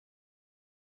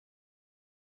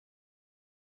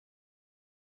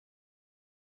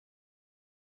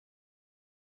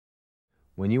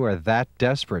When you are that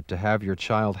desperate to have your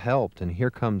child helped, and here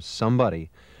comes somebody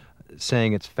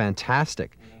saying it's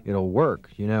fantastic, it'll work,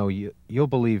 you'll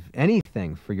believe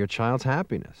anything for your child's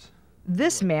happiness.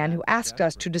 This man, who asked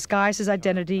us to disguise his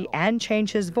identity and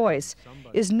change his voice,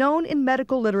 is known in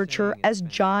medical literature as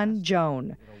John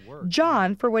Joan.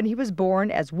 John for when he was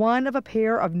born as one of a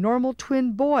pair of normal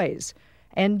twin boys,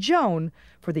 and Joan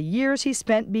for the years he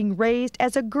spent being raised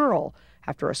as a girl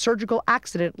after a surgical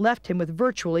accident left him with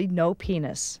virtually no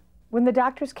penis. When the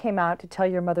doctors came out to tell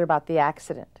your mother about the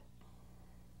accident,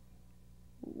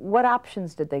 what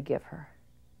options did they give her?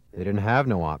 They didn't have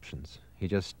no options. He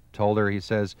just told her, he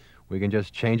says, we can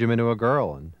just change him into a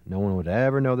girl, and no one would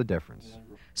ever know the difference.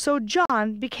 So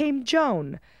John became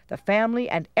Joan, the family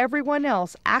and everyone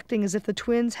else acting as if the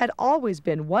twins had always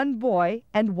been one boy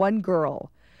and one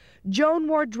girl. Joan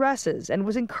wore dresses and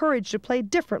was encouraged to play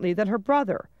differently than her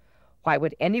brother. Why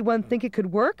would anyone think it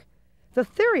could work? The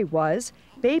theory was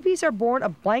babies are born a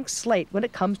blank slate when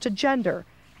it comes to gender,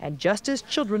 and just as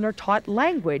children are taught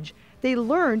language, they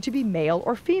learn to be male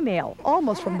or female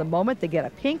almost from the moment they get a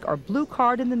pink or blue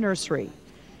card in the nursery.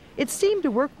 It seemed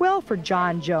to work well for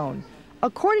John Joan.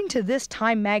 According to this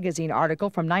Time magazine article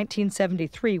from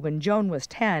 1973, when Joan was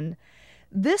 10,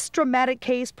 this dramatic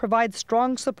case provides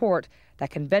strong support that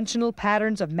conventional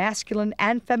patterns of masculine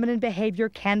and feminine behavior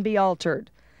can be altered.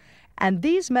 And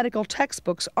these medical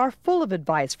textbooks are full of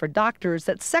advice for doctors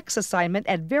that sex assignment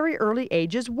at very early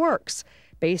ages works,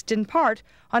 based in part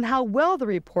on how well the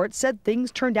report said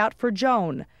things turned out for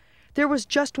Joan. There was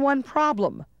just one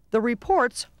problem. The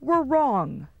reports were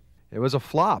wrong. It was a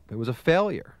flop. It was a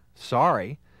failure.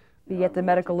 Sorry. Yet the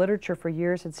medical literature for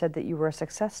years had said that you were a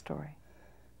success story.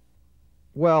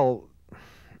 Well,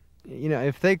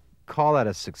 if they call that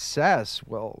a success,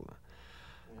 well,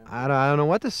 I don't know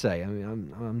what to say. I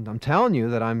mean, I'm telling you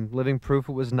that I'm living proof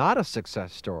it was not a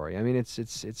success story. I mean, it's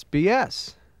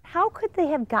BS. How could they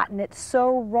have gotten it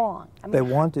so wrong? I mean, they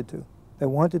wanted to. They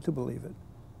wanted to believe it.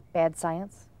 Bad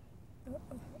science?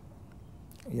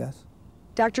 Yes.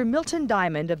 Dr. Milton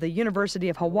Diamond of the University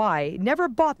of Hawaii never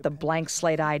bought the blank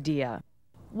slate idea.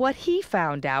 What he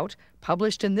found out,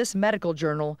 published in this medical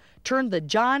journal, turned the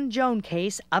John Joan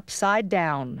case upside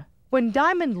down. When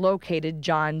Diamond located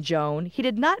John Joan, he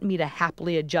did not meet a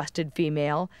happily adjusted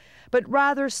female, but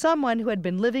rather someone who had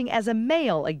been living as a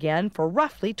male again for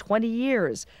roughly 20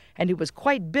 years, and who was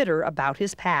quite bitter about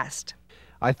his past.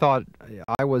 I thought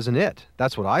I wasn't it.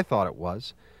 That's what I thought it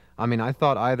was. I mean, I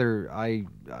thought either I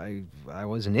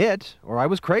wasn't it or I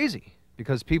was crazy,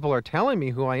 because people are telling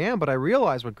me who I am, but I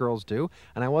realize what girls do,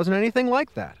 and I wasn't anything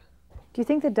like that. Do you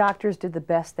think the doctors did the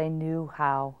best they knew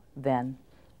how then?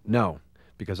 No,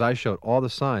 because I showed all the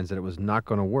signs that it was not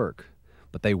going to work,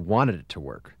 but they wanted it to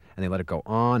work, and they let it go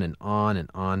on and on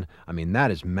and on. I mean, that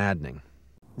is maddening.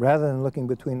 Rather than looking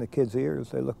between the kids'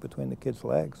 ears, they look between the kids'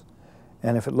 legs.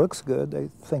 And if it looks good, they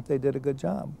think they did a good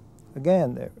job.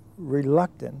 Again, they're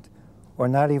reluctant or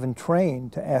not even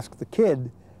trained to ask the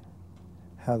kid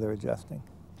how they're adjusting.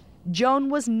 Joan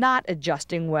was not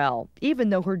adjusting well, even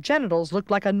though her genitals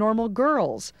looked like a normal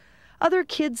girl's. Other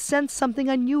kids sensed something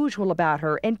unusual about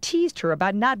her and teased her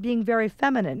about not being very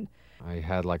feminine. I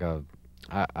had like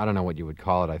I don't know what you would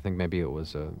call it. I think maybe it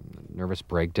was a nervous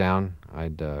breakdown.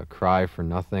 I'd cry for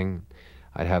nothing.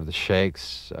 I'd have the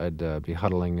shakes. I'd be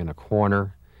huddling in a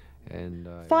corner. And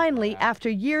finally, after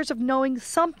years of knowing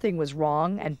something was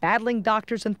wrong and battling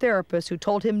doctors and therapists who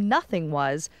told him nothing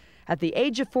was, at the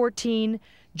age of 14,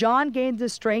 John gained the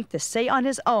strength to say on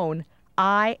his own,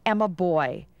 "I am a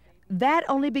boy." That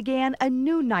only began a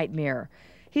new nightmare.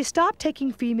 He stopped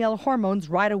taking female hormones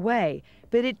right away,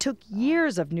 but it took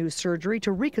years of new surgery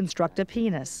to reconstruct a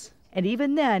penis. And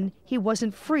even then, he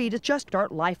wasn't free to just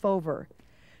start life over.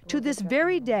 To this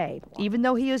very day, even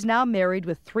though he is now married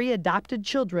with 3 adopted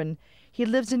children, he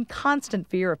lives in constant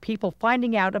fear of people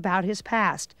finding out about his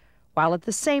past, while at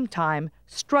the same time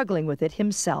struggling with it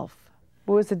himself.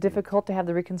 Was it difficult to have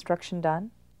the reconstruction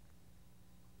done?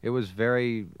 It was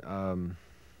very,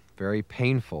 very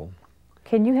painful.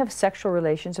 Can you have sexual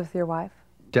relations with your wife?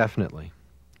 Definitely.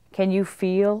 Can you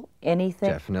feel anything?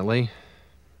 Definitely.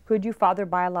 Could you father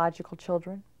biological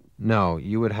children? No,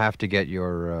 you would have to get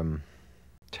your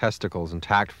testicles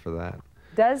intact for that.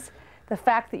 Does the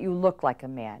fact that you look like a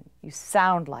man, you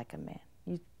sound like a man,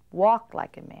 you walk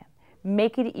like a man,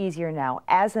 make it easier now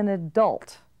as an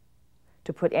adult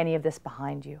to put any of this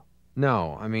behind you?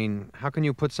 No, I mean, how can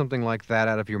you put something like that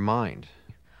out of your mind?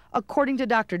 According to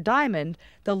Dr. Diamond,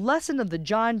 the lesson of the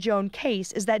John Joan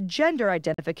case is that gender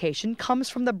identification comes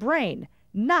from the brain,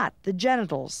 not the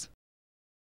genitals.